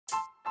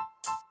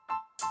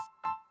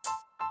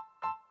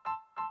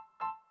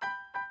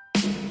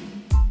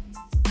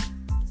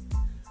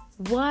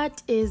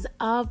What is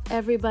up,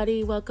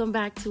 everybody? Welcome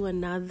back to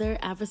another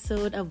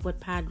episode of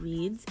Wattpad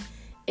Reads.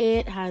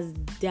 It has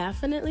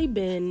definitely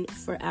been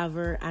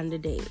forever and a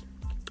day.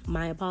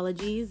 My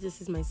apologies.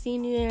 This is my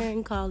senior year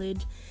in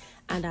college,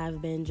 and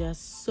I've been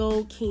just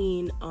so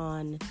keen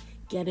on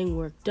getting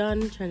work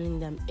done,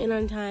 turning them in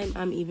on time.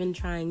 I'm even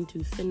trying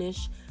to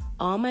finish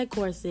all my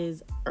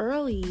courses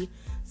early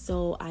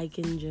so I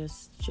can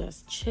just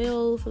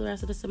chill for the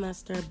rest of the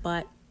semester,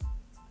 but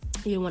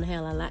you don't want to hear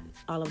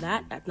all of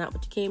that. That's not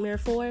what you came here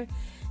for.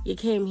 You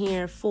came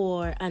here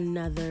for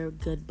another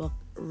good book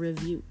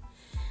review.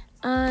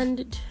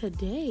 And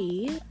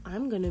today,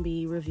 I'm going to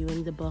be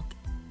reviewing the book,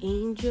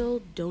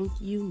 Angel, Don't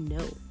You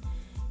Know?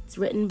 It's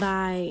written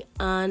by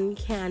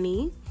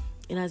Uncanny.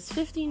 It has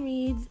 15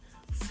 reads,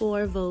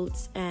 4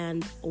 votes,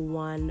 and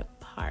 1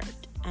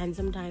 part. And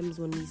sometimes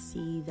when we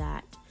see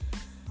that,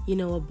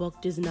 a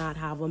book does not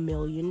have 1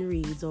 million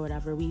reads or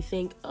whatever, we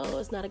think, oh,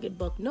 it's not a good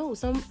book. No,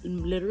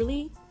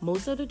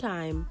 most of the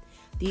time,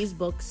 these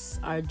books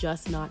are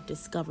just not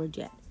discovered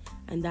yet.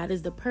 And that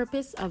is the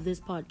purpose of this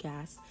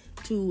podcast,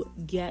 to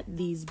get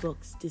these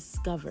books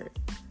discovered.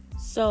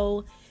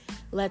 So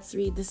let's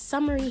read the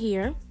summary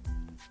here.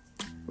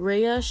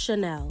 Rhea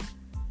Chanel,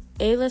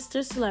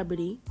 A-lister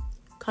celebrity,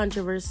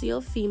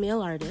 controversial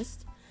female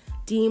artist,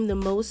 deemed the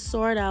most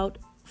sought out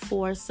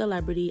for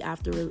celebrity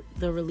after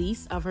the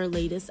release of her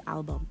latest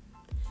album.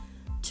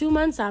 2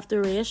 months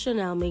after Rhea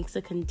Chanel makes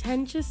a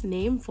contentious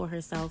name for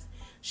herself,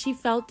 she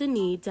felt the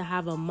need to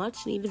have a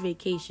much-needed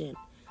vacation.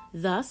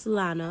 Thus,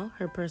 Lana,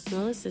 her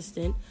personal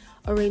assistant,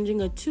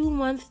 arranging a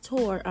 2-month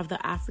tour of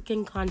the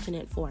African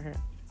continent for her.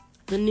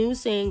 The new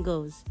saying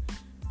goes,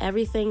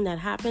 everything that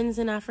happens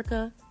in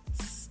Africa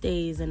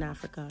stays in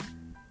Africa.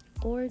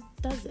 Or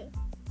does it?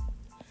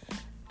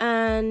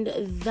 And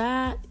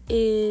that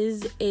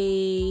is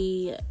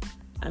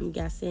I'm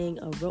guessing,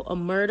 a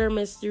murder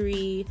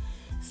mystery,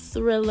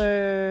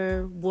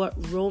 thriller,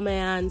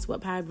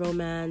 Wattpad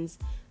romance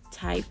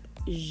type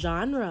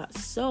genre.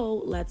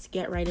 So let's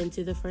get right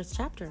into the first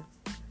chapter.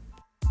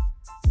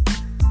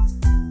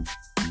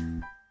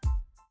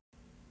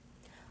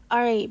 All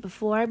right,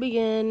 before I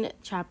begin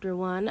chapter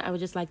 1, I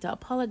would just like to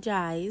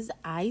apologize.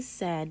 I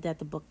said that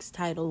the book's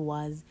title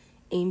was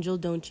Angel,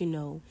 Don't You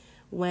Know?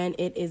 When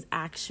it is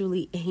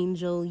actually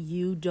Angel,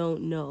 You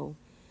Don't Know.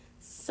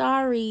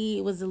 Sorry,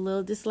 it was a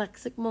little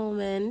dyslexic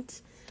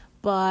moment.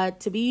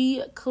 But to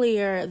be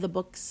clear, the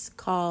book's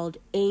called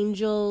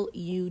Angel,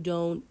 You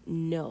Don't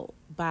Know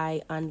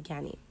by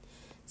Uncanny.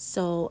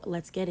 So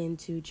let's get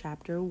into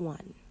chapter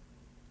 1.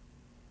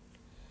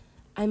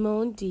 I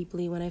moaned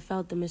deeply when I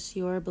felt the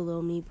monsieur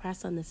below me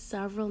press on the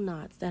several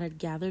knots that had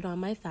gathered on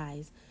my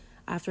thighs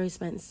after I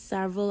spent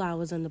several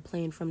hours on the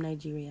plane from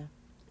Nigeria.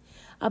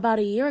 About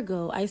a year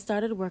ago, I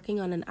started working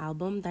on an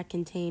album that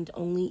contained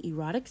only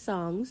erotic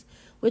songs,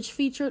 which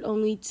featured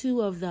only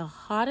 2 of the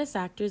hottest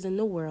actors in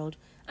the world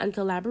and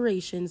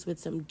collaborations with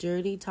some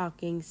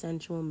dirty-talking,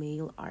 sensual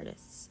male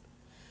artists.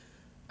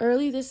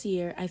 Early this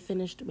year, I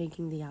finished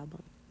making the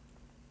album.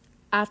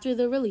 After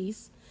the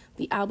release,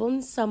 the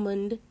album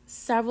summoned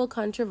several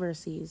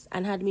controversies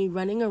and had me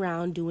running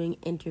around doing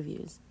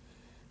interviews.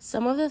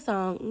 Some of the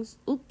songs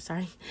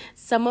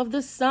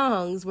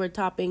were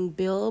topping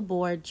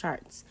Billboard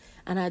charts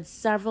and had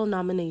several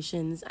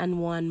nominations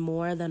and won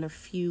more than a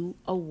few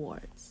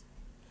awards.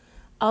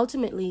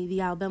 Ultimately, the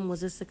album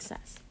was a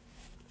success.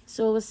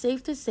 So it was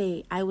safe to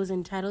say I was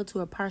entitled to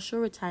a partial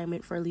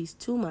retirement for at least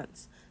 2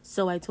 months.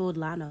 So I told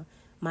Lana,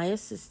 my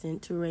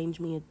assistant, to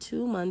arrange me a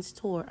 2-month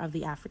tour of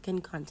the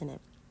African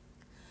continent.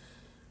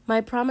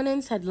 My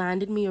prominence had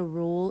landed me a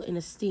role in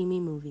a steamy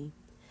movie.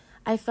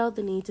 I felt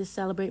the need to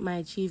celebrate my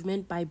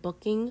achievement by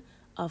booking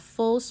a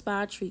full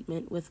spa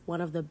treatment with one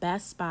of the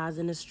best spas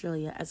in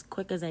Australia as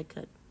quick as I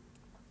could.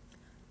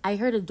 I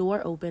heard a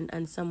door open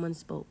and someone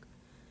spoke.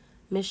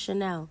 Miss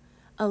Chanel,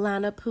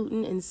 Alana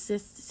Putin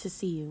insists to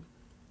see you.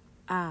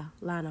 Ah,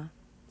 Lana.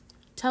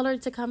 Tell her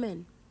to come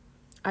in.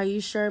 Are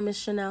you sure, Miss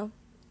Chanel?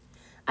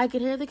 I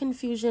could hear the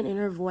confusion in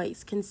her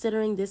voice,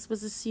 considering this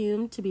was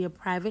assumed to be a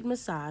private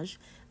massage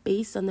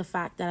based on the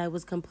fact that I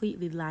was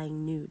completely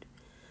lying nude.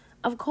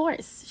 Of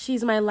course,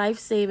 she's my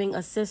life-saving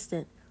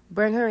assistant.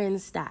 Bring her in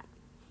stat.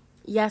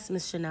 Yes,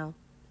 Miss Chanel.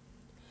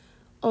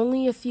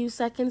 Only a few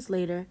seconds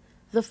later,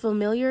 the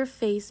familiar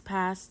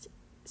fast-paced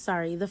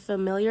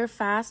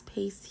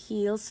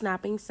heel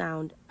snapping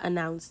sound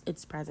announced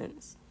its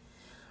presence.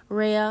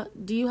 Rhea,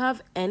 do you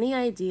have any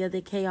idea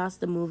the chaos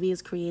the movie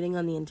is creating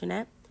on the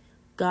internet?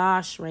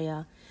 Gosh,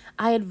 Rhea,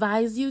 I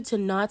advised you to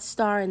not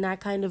star in that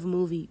kind of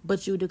movie,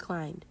 but you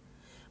declined.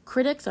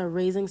 Critics are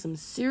raising some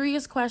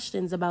serious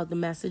questions about the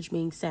message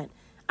being sent.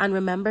 And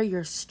remember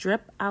your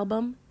strip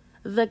album?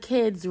 The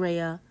kids,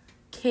 Rhea.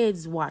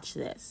 Kids watch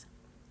this.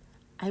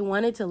 I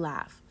wanted to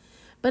laugh,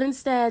 but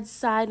instead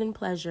sighed in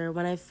pleasure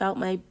when I felt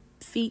my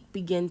feet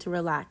begin to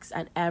relax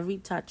at every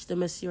touch the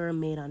monsieur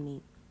made on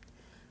me.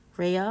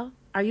 Rhea,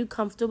 are you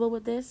comfortable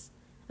with this?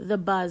 The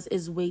buzz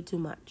is way too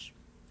much.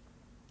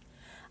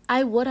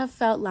 I would have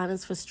felt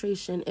Lana's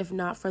frustration if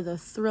not for the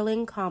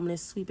thrilling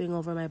calmness sweeping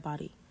over my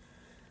body.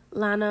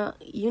 Lana,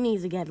 you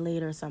need to get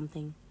laid or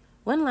something.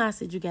 When last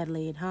did you get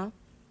laid, huh?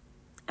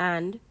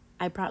 And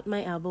I propped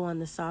my elbow on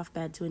the soft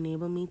bed to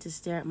enable me to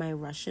stare at my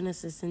Russian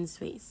assistant's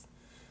face.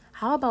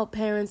 How about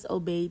parents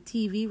obey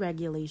TV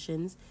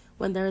regulations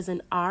when there is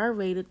an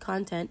R-rated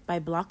content by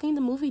blocking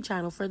the movie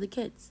channel for the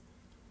kids?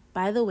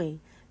 By the way,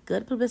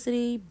 good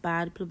publicity,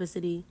 bad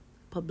publicity,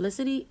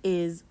 publicity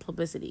is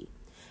publicity.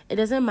 It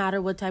doesn't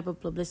matter what type of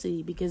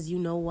publicity, because you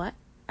know what?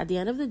 At the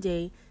end of the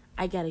day,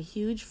 I get a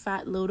huge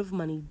fat load of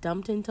money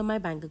dumped into my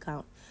bank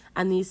account,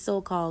 and these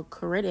so-called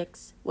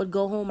critics would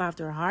go home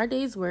after a hard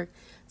day's work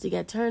to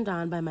get turned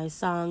on by my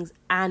songs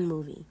and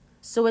movie.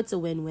 So it's a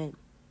win-win.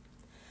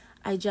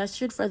 I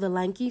gestured for the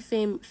lanky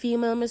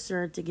female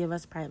masseur to give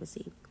us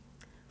privacy.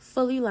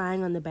 Fully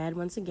lying on the bed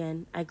once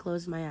again, I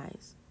closed my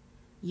eyes.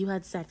 You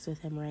had sex with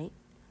him, right?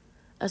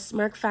 A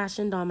smirk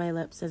fashioned on my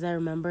lips as I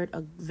remembered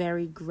a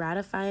very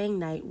gratifying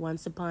night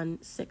once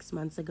upon 6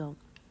 months ago.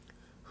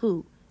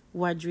 Who?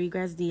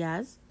 Rodriguez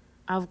Diaz?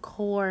 Of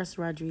course,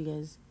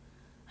 Rodriguez.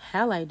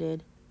 Hell, I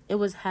did. It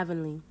was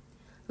heavenly,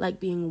 like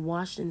being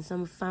washed in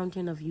some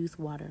fountain of youth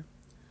water.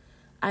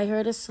 I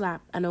heard a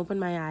slap and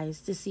opened my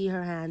eyes to see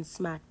her hand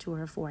smack to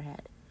her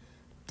forehead.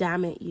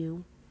 Damn it,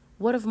 you.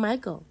 What of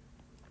Michael?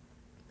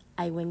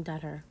 I winked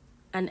at her.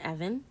 And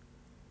Evan?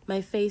 My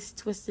face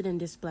twisted in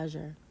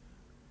displeasure.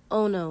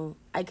 Oh no,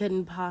 I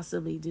couldn't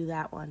possibly do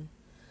that one.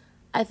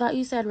 I thought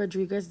you said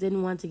Rodriguez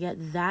didn't want to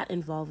get that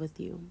involved with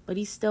you, but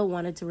he still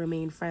wanted to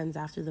remain friends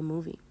after the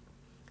movie.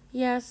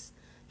 Yes,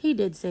 he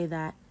did say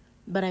that,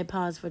 but I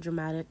paused for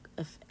dramatic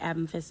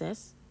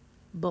emphasis.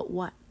 But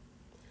what?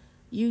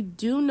 You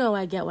do know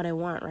I get what I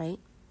want, right?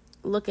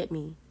 Look at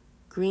me.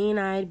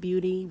 Green-eyed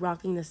beauty,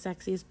 rocking the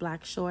sexiest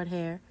black short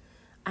hair.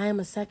 I am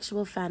a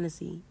sexual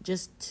fantasy,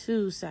 just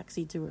too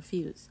sexy to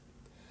refuse.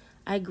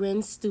 I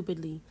grinned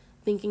stupidly,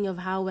 thinking of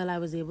how well I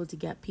was able to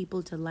get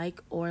people to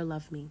like or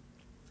love me.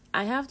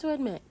 I have to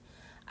admit,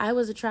 I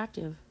was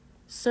attractive.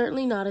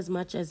 Certainly not as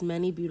much as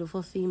many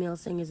beautiful female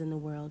singers in the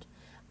world,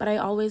 but I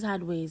always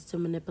had ways to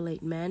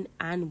manipulate men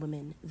and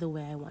women the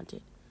way I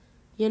wanted.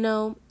 You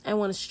know, I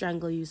want to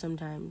strangle you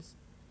sometimes.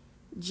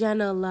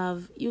 Jenna,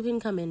 love, you can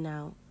come in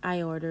now,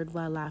 I ordered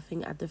while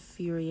laughing at the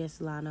furious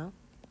Lana.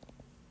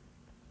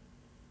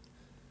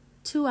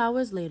 2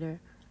 hours later,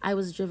 I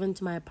was driven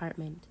to my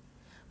apartment.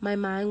 My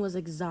mind was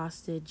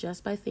exhausted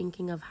just by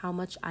thinking of how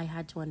much I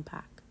had to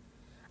unpack.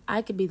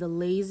 I could be the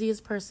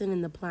laziest person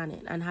in the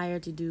planet and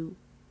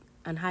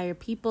hire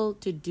people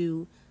to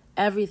do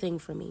everything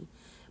for me.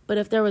 But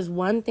if there was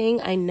one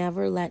thing I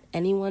never let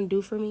anyone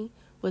do for me,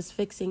 was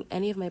fixing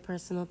any of my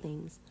personal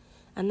things.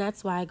 And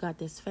that's why I got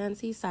this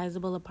fancy,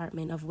 sizable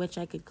apartment of which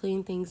I could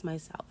clean things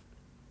myself.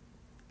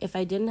 If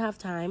I didn't have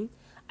time,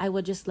 I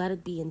would just let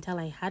it be until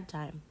I had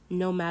time,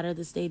 no matter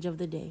the stage of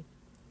the day.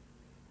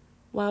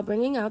 While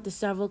bringing out the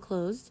several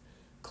clothes,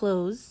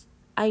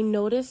 I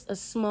noticed a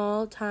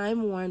small,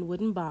 time-worn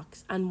wooden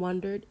box and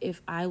wondered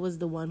if I was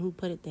the one who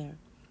put it there.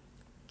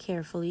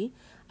 Carefully,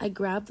 I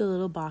grabbed the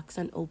little box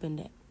and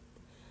opened it.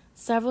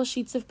 Several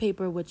sheets of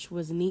paper, which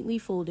was neatly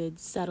folded,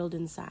 settled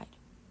inside.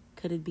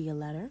 Could it be a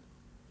letter?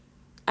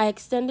 I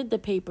extended the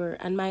paper,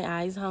 and my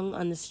eyes hung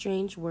on the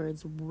strange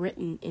words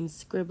written in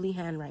scribbly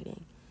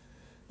handwriting.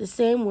 The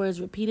same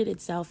words repeated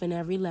itself in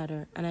every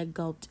letter, and I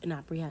gulped in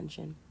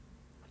apprehension.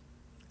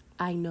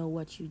 I know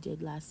what you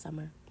did last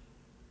summer.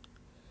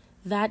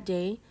 That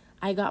day,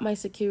 I got my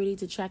security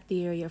to check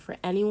the area for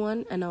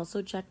anyone and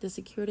also check the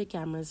security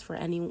cameras for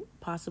any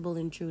possible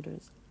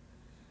intruders.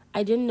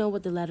 I didn't know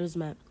what the letters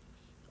meant.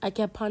 I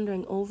kept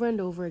pondering over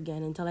and over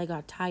again until I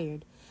got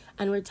tired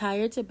and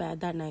retired to bed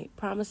that night,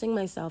 promising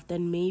myself that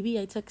maybe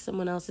I took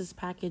someone else's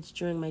package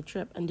during my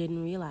trip and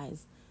didn't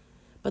realize.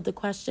 But the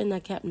question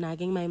that kept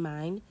nagging my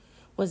mind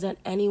was what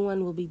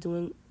anyone would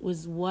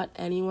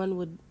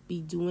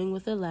be doing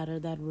with a letter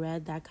that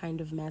read that kind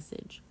of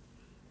message.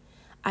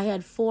 I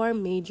had 4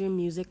 major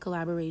music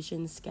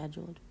collaborations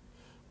scheduled,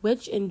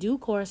 which in due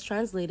course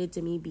translated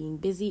to me being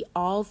busy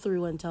all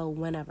through until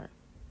whenever.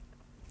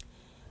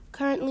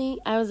 Currently,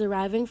 I was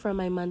arriving from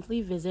my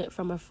monthly visit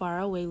from a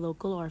faraway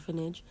local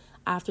orphanage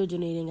after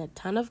donating a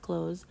ton of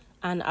clothes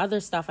and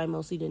other stuff I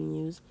mostly didn't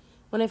use,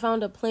 when I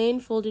found a plain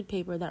folded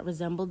paper that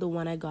resembled the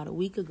one I got a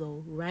week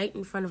ago right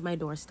in front of my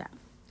doorstep.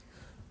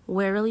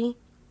 Warily,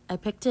 I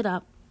picked it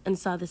up and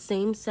saw the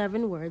same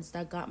 7 words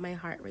that got my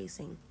heart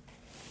racing.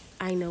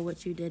 I know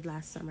what you did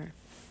last summer.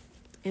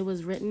 It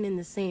was written in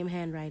the same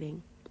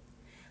handwriting.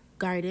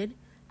 Guarded,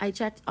 I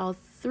checked all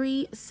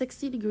 3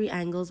 60-degree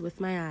angles with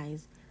my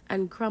eyes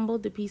and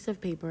crumbled the piece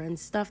of paper and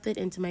stuffed it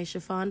into my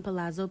chiffon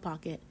palazzo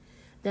pocket,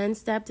 then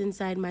stepped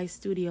inside my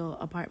studio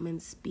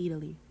apartment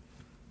speedily.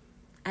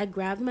 I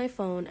grabbed my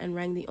phone and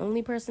rang the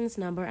only person's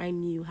number I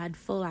knew had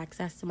full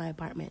access to my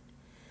apartment.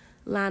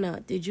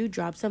 Lana, did you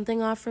drop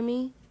something off for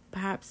me?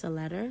 Perhaps a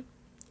letter?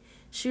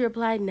 She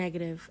replied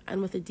negative,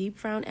 and with a deep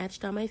frown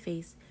etched on my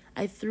face,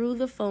 I threw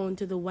the phone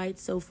to the white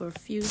sofa a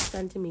few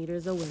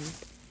centimeters away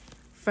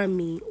from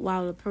me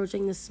while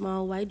approaching the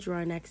small white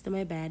drawer next to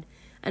my bed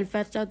and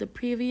fetched out the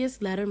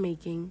previous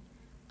letter-making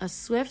a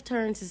swift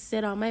turn to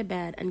sit on my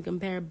bed and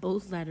compare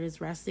both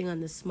letters resting on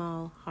the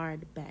small,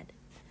 hard bed.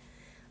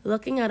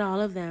 Looking at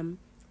all of them,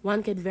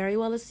 one could very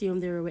well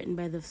assume they were written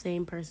by the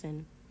same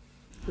person.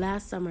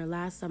 Last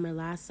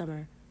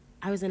summer.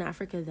 I was in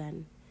Africa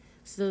then.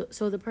 So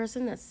the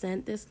person that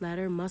sent this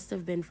letter must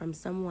have been from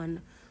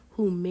someone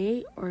who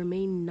may or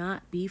may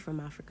not be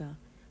from Africa.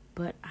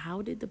 But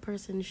how did the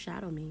person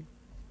shadow me?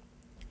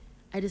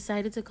 I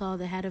decided to call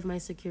the head of my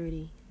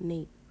security,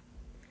 Nate.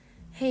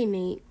 Hey,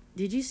 Nate,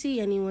 did you see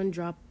anyone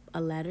drop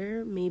a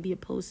letter, maybe a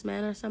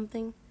postman or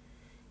something?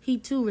 He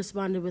too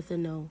responded with a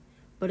no,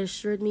 but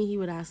assured me he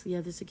would ask the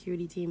other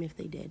security team if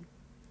they did.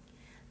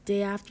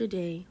 Day after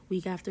day,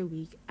 week after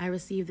week, I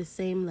received the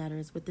same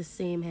letters with the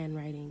same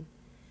handwriting.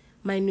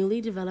 My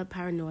newly developed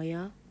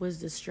paranoia was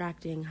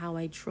distracting how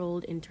I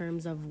trolled in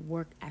terms of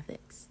work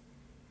ethics.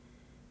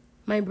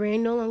 My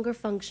brain no longer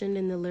functioned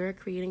in the lyric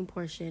creating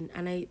portion,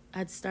 and I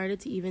had started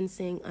to even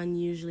sing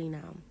unusually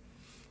now.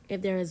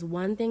 If there is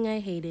one thing I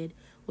hated,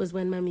 was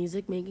when my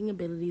music making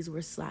abilities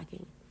were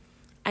slacking.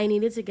 I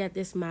needed to get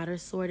this matter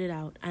sorted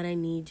out, and I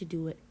needed to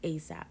do it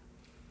ASAP.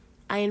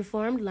 I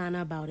informed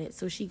Lana about it,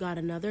 so she got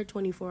another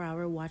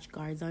 24-hour watch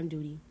guards on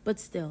duty. But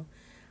still,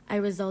 I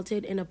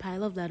resulted in a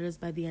pile of letters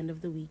by the end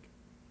of the week.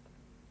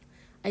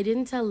 I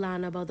didn't tell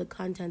Lana about the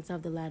contents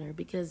of the letter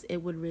because it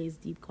would raise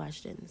deep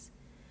questions.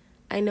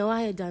 I know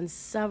I had done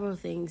several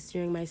things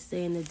during my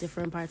stay in the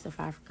different parts of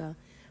Africa,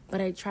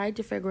 but I tried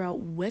to figure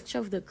out which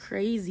of the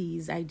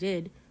crazies I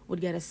did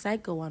would get a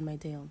psycho on my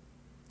tail.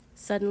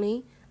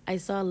 Suddenly, I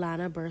saw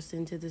Lana burst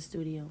into the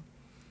studio.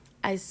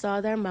 I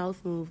saw their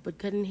mouth move but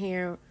couldn't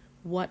hear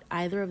what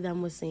either of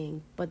them was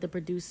saying, but the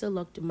producer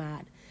looked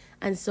mad,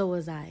 and so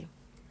was I.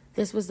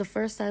 This was the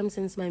first time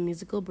since my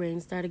musical brain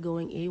started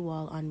going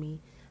AWOL on me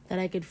that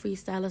I could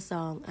freestyle a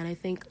song, and I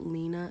think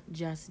Lena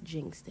just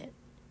jinxed it.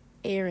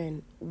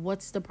 Aaron,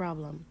 what's the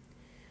problem?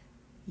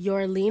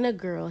 Your Lena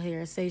girl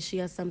here says she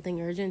has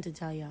something urgent to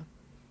tell you.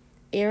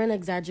 Aaron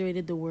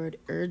exaggerated the word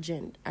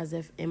urgent as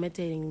if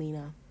imitating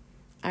Lena.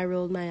 I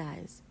rolled my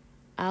eyes.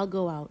 I'll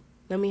go out.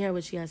 Let me hear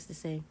what she has to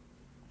say.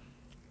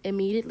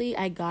 Immediately,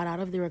 I got out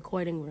of the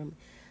recording room.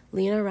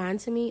 Lena ran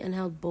to me and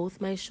held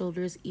both my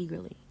shoulders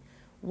eagerly.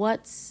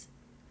 What's...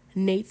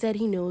 Nate said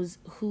he knows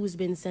who's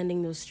been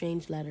sending those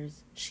strange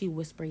letters, she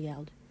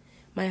whisper-yelled.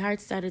 My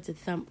heart started to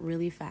thump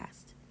really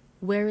fast.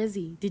 Where is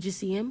he? Did you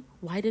see him?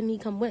 Why didn't he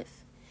come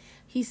with?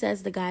 He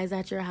says the guy's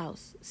at your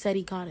house. Said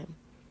he caught him.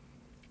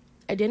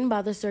 I didn't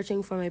bother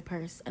searching for my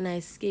purse, and I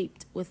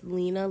escaped with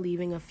Lena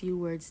leaving a few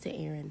words to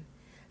Aaron.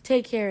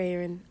 Take care,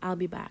 Aaron. I'll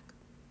be back.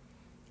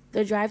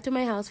 The drive to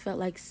my house felt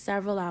like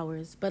several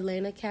hours, but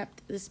Lena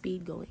kept the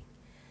speed going.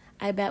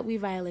 I bet we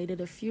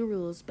violated a few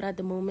rules, but at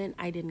the moment,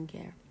 I didn't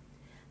care.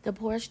 The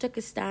Porsche took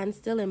a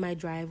standstill in my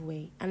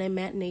driveway, and I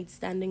met Nate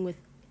standing with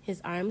his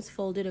arms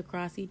folded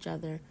across each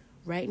other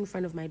right in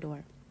front of my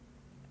door.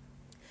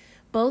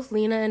 Both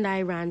Lena and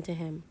I ran to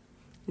him.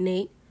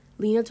 Nate,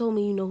 Lena told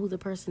me you know who the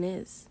person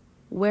is.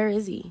 Where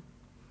is he?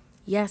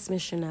 Yes,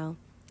 Miss Chanel.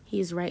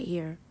 He is right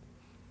here.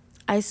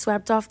 I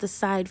swept off the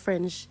side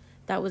fringe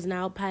that was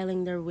now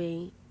piling their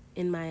way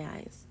in my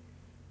eyes.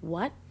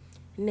 What?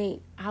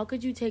 Nate, how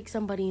could you take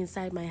somebody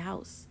inside my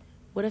house?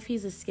 What if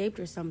he's escaped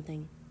or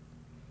something?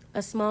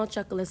 A small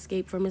chuckle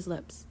escaped from his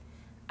lips.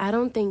 I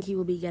don't think he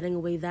will be getting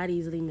away that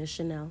easily, Miss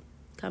Chanel.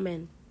 Come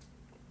in.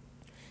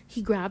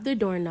 He grabbed the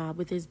doorknob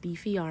with his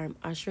beefy arm,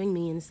 ushering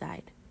me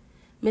inside.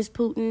 Miss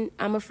Putin,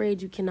 I'm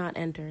afraid you cannot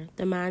enter.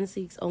 The man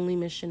seeks only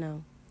Miss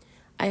Chanel.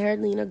 I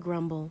heard Lena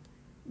grumble.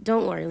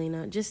 Don't worry,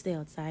 Lena. Just stay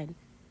outside.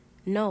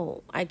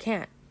 No, I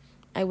can't.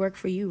 I work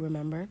for you,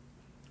 remember?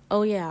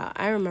 Oh, yeah,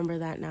 I remember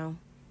that now.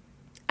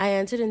 I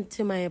entered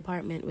into my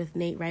apartment with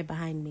Nate right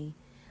behind me.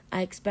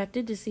 I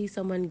expected to see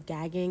someone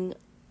gagging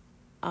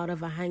out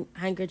of a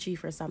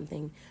handkerchief or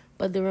something,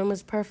 but the room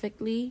was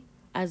perfectly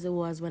as it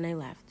was when I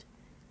left.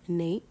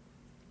 Nate?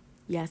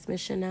 Yes, Miss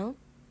Chanel?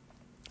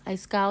 I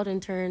scowled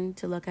and turned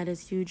to look at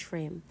his huge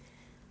frame.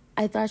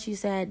 I thought you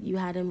said you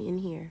had him in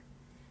here.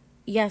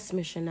 Yes,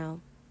 Miss Chanel.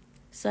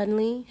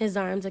 Suddenly, his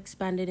arms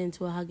expanded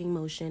into a hugging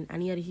motion,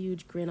 and he had a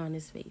huge grin on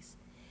his face.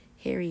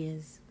 Here he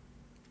is.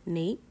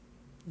 Nate?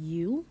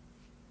 You?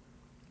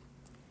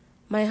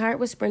 My heart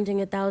was sprinting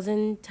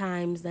 1,000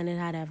 times than it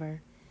had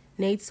ever.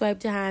 Nate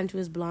swiped a hand to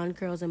his blonde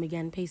curls and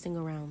began pacing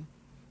around.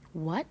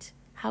 What?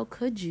 How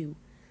could you?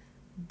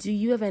 Do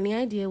you have any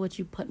idea what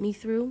you put me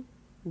through?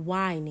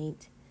 Why,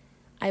 Nate?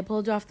 I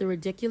pulled off the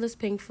ridiculous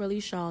pink frilly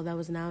shawl that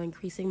was now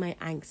increasing my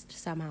angst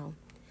somehow.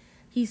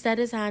 He set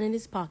his hand in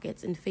his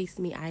pockets and faced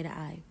me eye to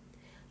eye.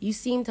 You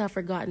seem to have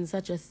forgotten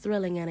such a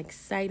thrilling and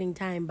exciting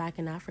time back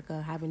in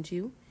Africa, haven't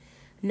you?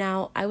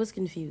 Now, I was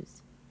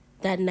confused.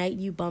 That night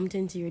you bumped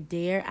into your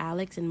dare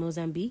Alex in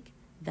Mozambique?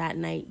 That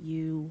night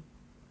you...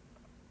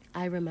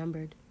 I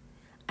remembered.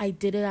 I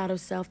did it out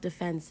of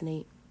self-defense,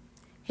 Nate.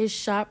 His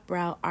sharp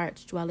brow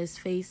arched while his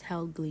face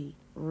held glee.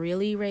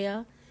 Really,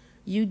 Rhea?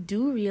 You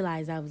do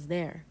realize I was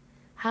there.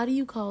 How do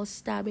you call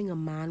stabbing a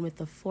man with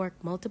a fork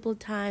multiple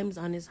times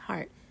on his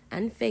heart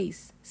and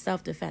face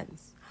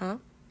self-defense, huh?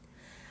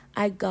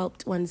 I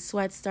gulped when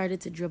sweat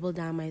started to dribble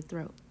down my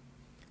throat.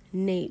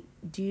 Nate,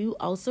 do you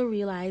also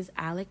realize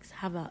Alex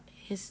have a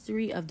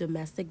history of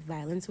domestic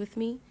violence with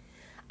me?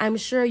 I'm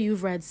sure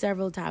you've read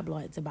several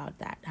tabloids about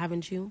that,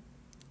 haven't you?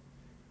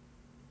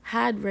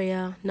 Had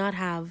Rhea, not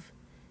have.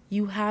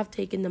 You have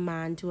taken the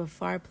man to a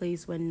far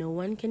place where no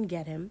one can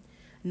get him,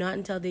 not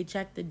until they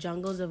check the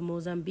jungles of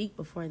Mozambique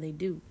before they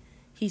do.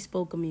 He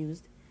spoke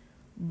amused.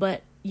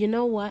 But you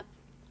know what?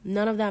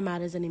 None of that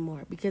matters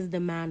anymore because the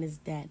man is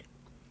dead.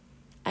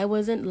 I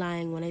wasn't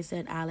lying when I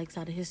said Alex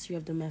had a history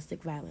of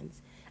domestic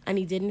violence, and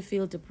he didn't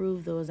feel to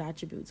prove those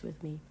attributes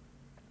with me.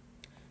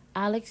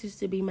 Alex used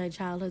to be my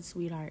childhood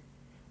sweetheart.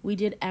 We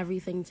did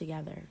everything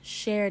together,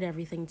 shared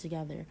everything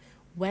together,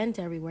 went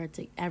everywhere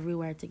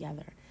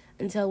together,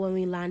 until when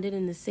we landed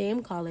in the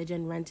same college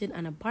and rented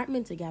an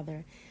apartment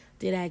together,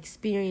 did I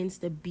experience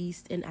the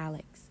beast in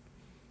Alex.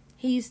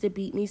 He used to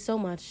beat me so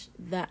much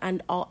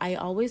I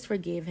always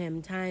forgave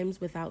him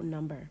times without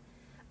number,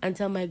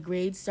 until my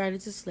grades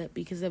started to slip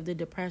because of the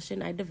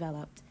depression I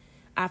developed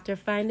after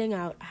finding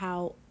out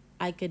how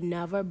I could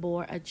never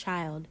bore a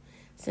child,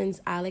 since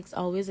Alex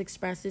always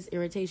expressed his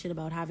irritation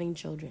about having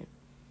children.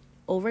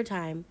 Over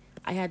time,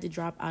 I had to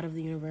drop out of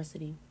the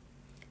university.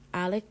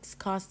 Alex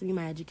cost me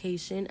my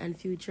education and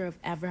future of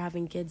ever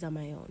having kids on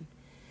my own.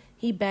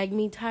 He begged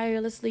me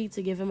tirelessly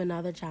to give him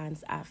another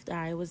chance after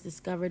I was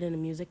discovered in a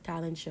music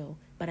talent show,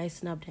 but I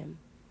snubbed him.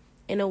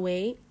 In a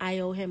way, I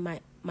owe him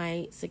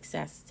my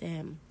success to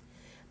him,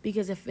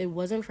 because if it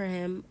wasn't for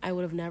him, I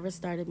would have never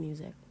started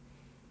music.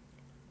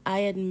 I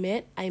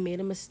admit I made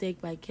a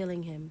mistake by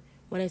killing him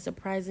when I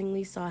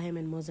surprisingly saw him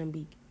in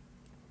Mozambique.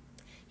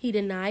 He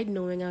denied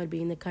knowing I would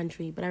be in the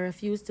country, but I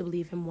refused to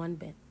believe him one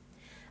bit.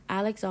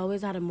 Alex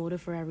always had a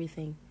motive for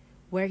everything.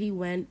 Where he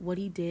went, what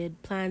he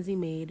did, plans he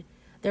made.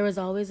 There was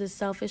always a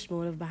selfish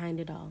motive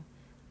behind it all.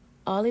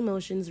 All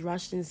emotions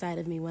rushed inside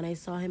of me when I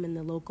saw him in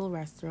the local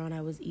restaurant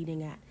I was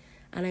eating at,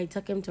 and I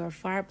took him to a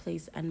far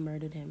place and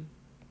murdered him.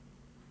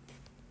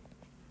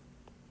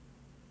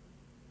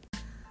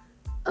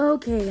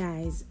 Okay,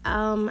 guys.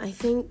 I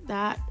think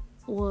that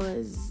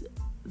was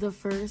the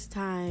first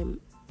time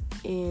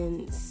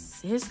in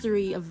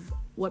history of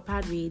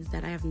Wattpad Reads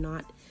that I have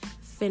not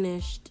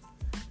finished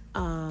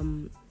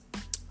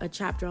a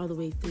chapter all the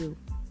way through.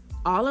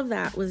 All of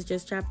that was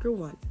just chapter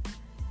 1.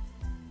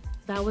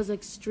 That was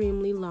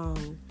extremely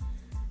long,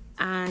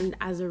 and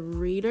as a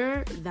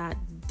reader, that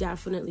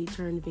definitely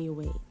turned me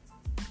away.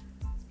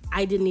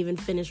 I didn't even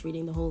finish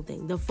reading the whole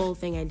thing. The full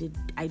thing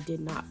I did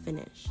not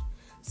finish.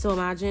 So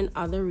imagine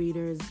other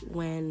readers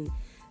when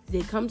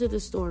they come to the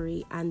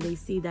story and they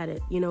see that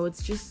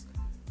it's just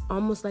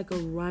almost like a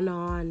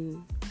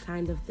run-on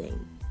kind of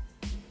thing.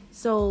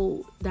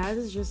 So that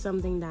is just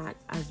something that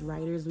as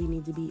writers we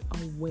need to be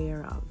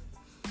aware of.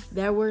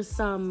 There were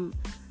some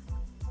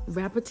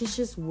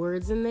repetitious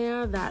words in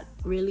there that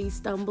really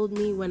stumbled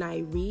me when I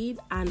read,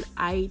 and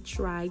I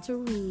try to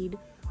read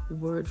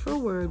word for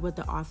word what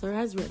the author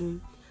has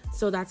written.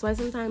 So that's why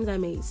sometimes I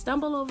may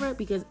stumble over it,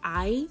 because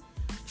I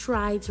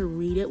try to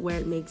read it where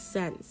it makes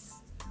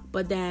sense.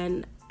 But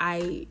then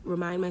I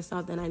remind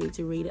myself that I need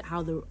to read it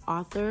how the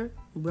author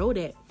wrote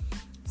it,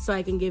 so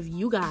I can give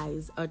you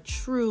guys a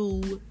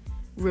true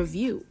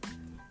review.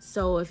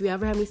 So if you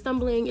ever have me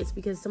stumbling, it's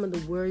because some of the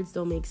words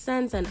don't make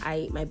sense, and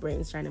my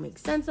brain's trying to make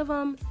sense of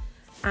them,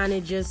 and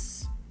it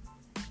just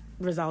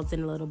results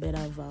in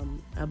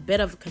a bit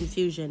of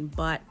confusion.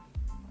 But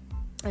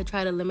I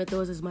try to limit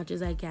those as much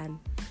as I can.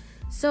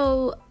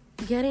 So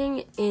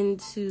getting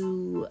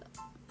into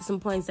some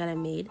points that I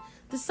made,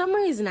 the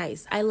summary is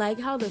nice. I like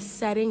how the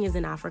setting is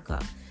in Africa.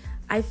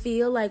 I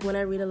feel like when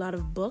I read a lot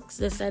of books,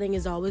 the setting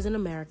is always in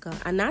America,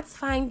 and that's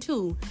fine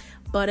too,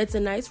 but it's a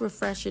nice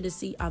refresher to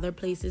see other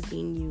places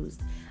being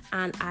used.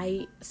 And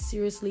I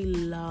seriously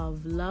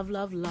love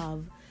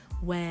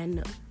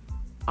when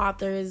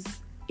authors,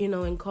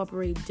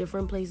 incorporate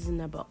different places in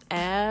their book.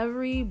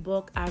 Every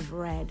book I've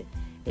read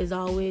is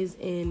always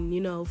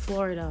in,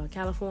 Florida,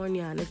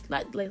 California, and it's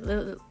like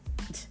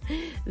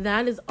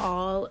that is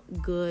all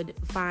good,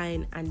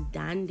 fine, and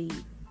dandy,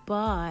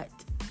 but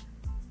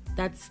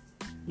that's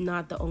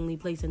not the only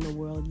place in the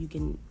world you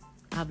can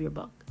have your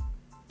book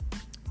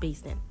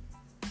based in.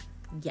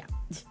 Yeah.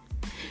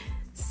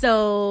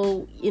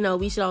 So,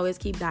 we should always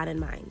keep that in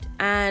mind.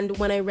 And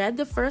when I read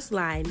the first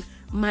line,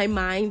 my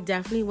mind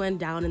definitely went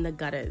down in the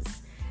gutters.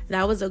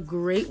 That was a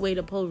great way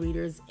to pull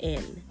readers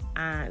in.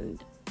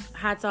 And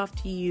hats off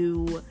to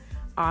you,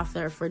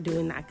 author, for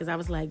doing that. Because I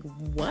was like,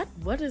 what?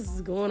 What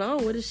is going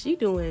on? What is she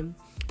doing?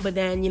 But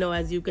then,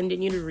 as you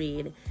continue to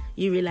read,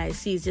 you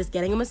realize she's just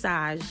getting a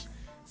massage.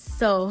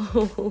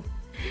 So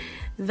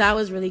that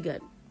was really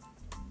good.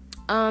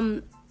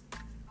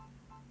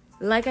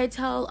 Like I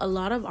tell a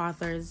lot of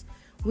authors,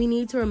 we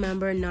need to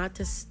remember not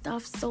to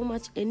stuff so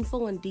much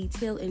info and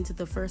detail into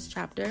the first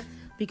chapter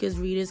because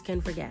readers can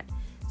forget.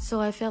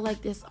 So I felt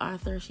like this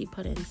author, she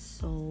put in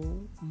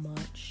so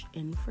much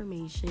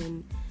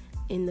information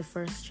in the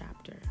first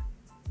chapter.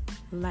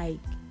 Like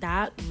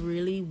that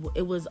really,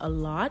 it was a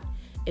lot.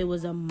 It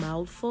was a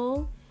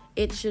mouthful.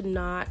 It should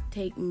not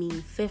take me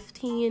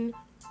 15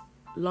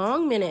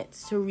 long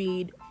minutes to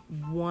read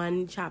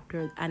one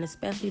chapter, and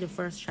especially the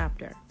first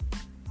chapter.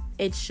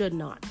 It should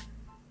not.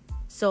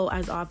 So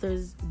as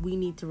authors, we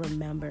need to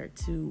remember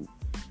to,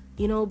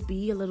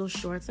 be a little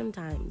short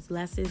sometimes.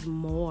 Less is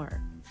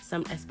more,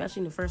 especially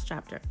in the first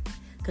chapter,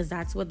 because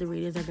that's what the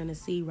readers are going to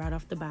see right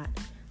off the bat.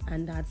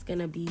 And that's going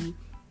to be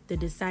the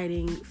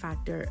deciding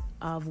factor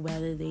of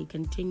whether they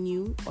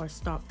continue or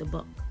stop the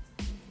book.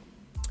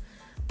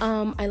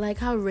 I like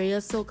how Rhea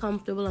is so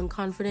comfortable and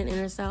confident in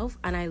herself,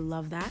 and I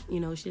love that. She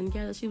didn't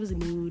care that she was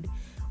nude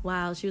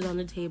while she was on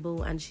the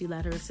table, and she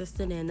let her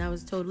assistant in. That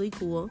was totally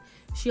cool.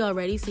 She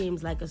already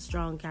seems like a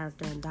strong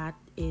character, and that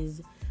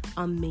is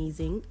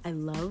amazing. I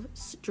love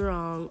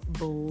strong,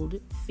 bold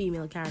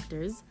female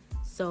characters,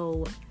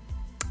 so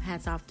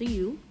hats off to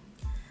you.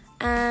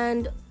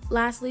 And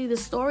lastly, the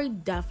story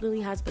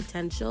definitely has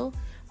potential,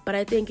 but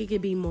I think it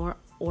could be more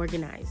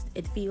organized.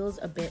 It feels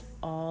a bit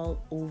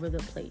all over the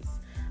place.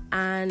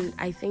 And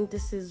I think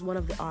this is one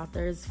of the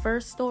author's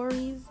first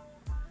stories.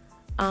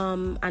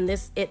 And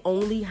it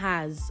only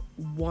has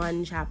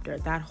one chapter.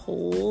 That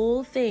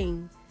whole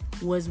thing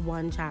was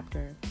one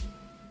chapter.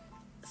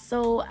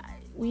 So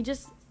we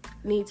just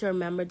need to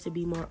remember to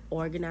be more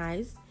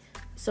organized.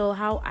 So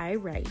how I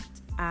write,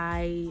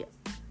 I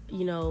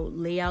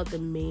lay out the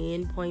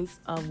main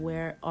points of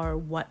where or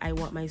what I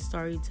want my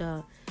story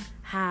to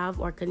have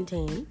or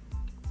contain.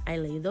 I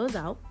lay those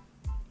out.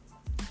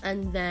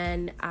 And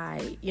then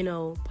I,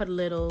 put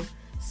little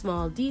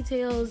small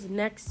details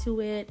next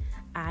to it,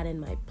 add in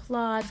my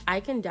plot.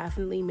 I can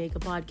definitely make a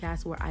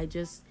podcast where I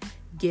just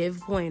give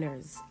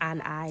pointers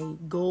and I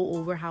go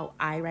over how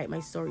I write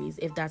my stories.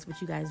 If that's what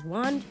you guys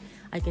want,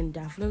 I can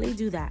definitely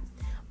do that.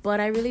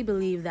 But I really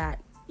believe that,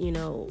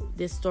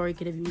 this story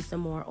could have used some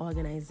more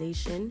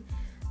organization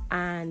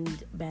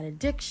and better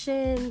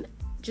diction.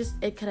 Just,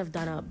 it could have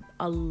done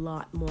a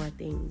lot more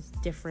things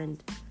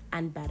different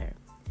and better.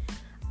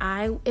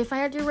 If I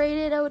had to rate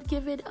it, I would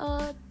give it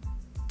a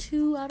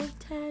 2 out of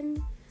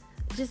 10,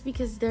 just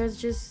because there was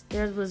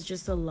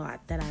just a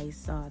lot that I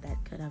saw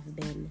that could have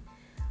been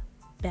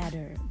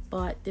better.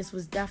 But this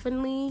was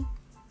definitely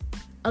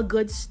a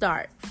good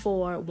start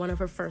for one of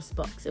her first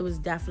books. It was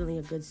definitely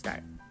a good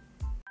start.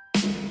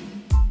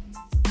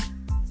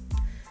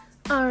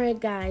 Alright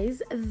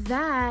guys,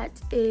 that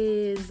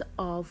is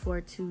all for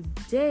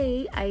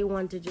today. I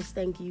want to just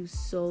thank you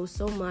so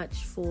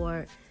much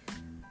for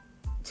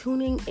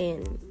tuning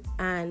in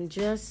and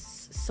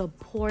just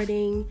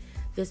supporting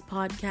this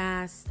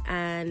podcast.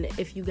 And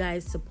if you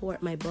guys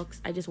support my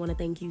books, I just want to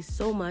thank you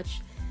so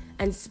much.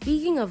 And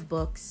speaking of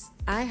books,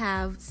 I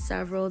have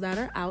several that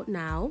are out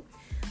now.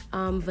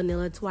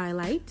 Vanilla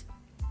Twilight,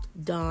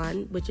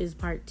 Dawn, which is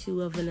part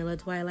 2 of Vanilla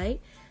Twilight,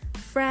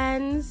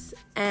 Friends,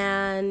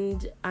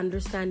 and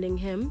Understanding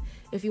Him.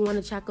 If you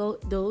want to check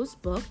out those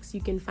books,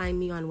 you can find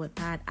me on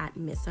Wattpad at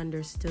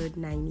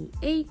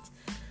Misunderstood98.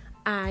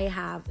 I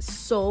have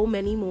so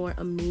many more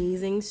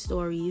amazing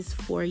stories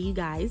for you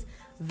guys.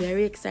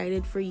 Very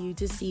excited for you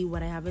to see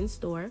what I have in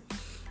store.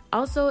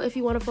 Also, if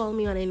you want to follow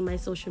me on any of my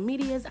social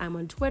medias, I'm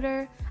on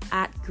Twitter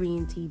at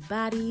Green Tea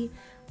Baddie.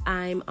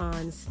 I'm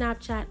on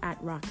Snapchat at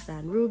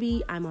Roxanne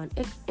Ruby. I'm on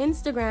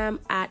Instagram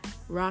at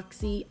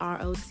Roxy,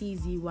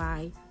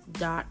 ROCZY.Ruby.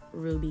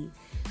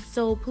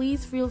 So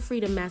please feel free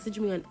to message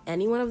me on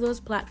any one of those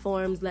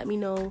platforms. Let me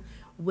know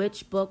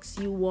which books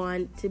you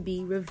want to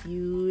be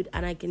reviewed,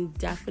 and I can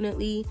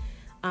definitely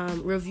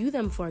review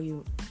them for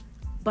you.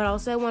 But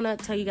also I want to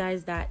tell you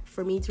guys that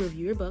for me to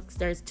review your books,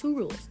 there's 2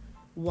 rules.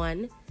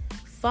 1,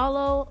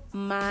 follow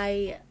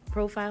my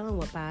profile on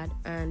Wattpad,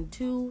 and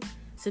 2,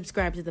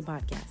 subscribe to the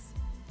podcast.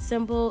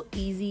 Simple,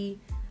 easy,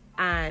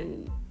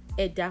 and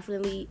it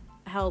definitely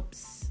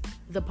helps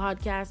the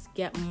podcast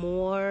get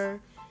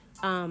more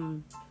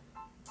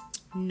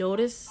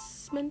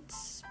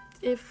noticements,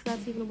 if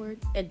that's even a word.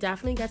 It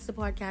definitely gets the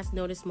podcast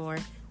noticed more,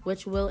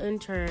 which will in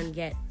turn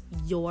get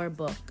your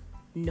book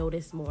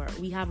noticed more.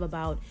 We have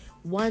about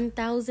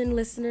 1,000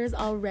 listeners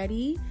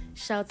already.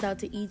 Shouts out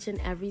to each and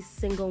every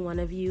single one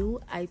of you.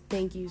 I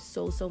thank you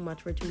so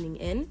much for tuning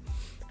in.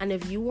 And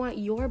if you want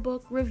your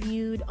book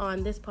reviewed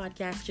on this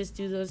podcast, just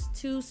do those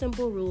 2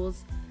 simple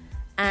rules,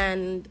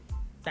 and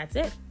that's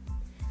it.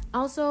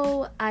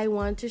 Also, I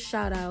want to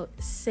shout out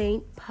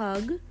Saint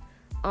Pug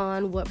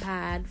on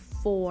Wattpad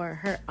for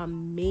her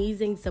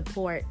amazing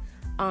support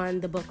on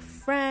the book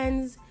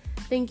Friends.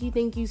 Thank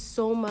you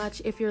so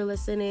much. If you're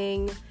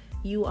listening,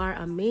 you are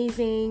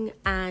amazing.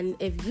 And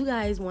if you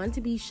guys want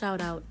to be shout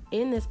out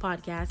in this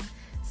podcast,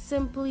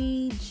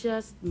 simply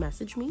just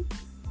message me,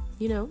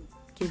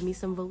 give me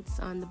some votes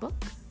on the book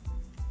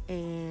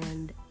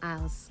and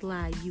I'll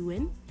slide you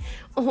in.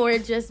 Or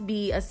just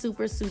be a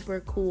super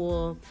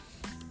cool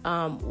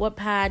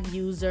Wattpad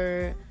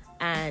user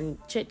and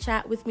chit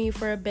chat with me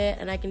for a bit,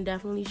 and I can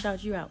definitely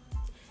shout you out.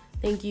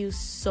 Thank you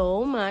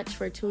so much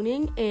for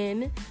tuning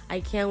in. I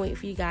can't wait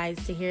for you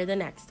guys to hear the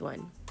next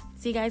one.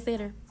 See you guys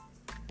later.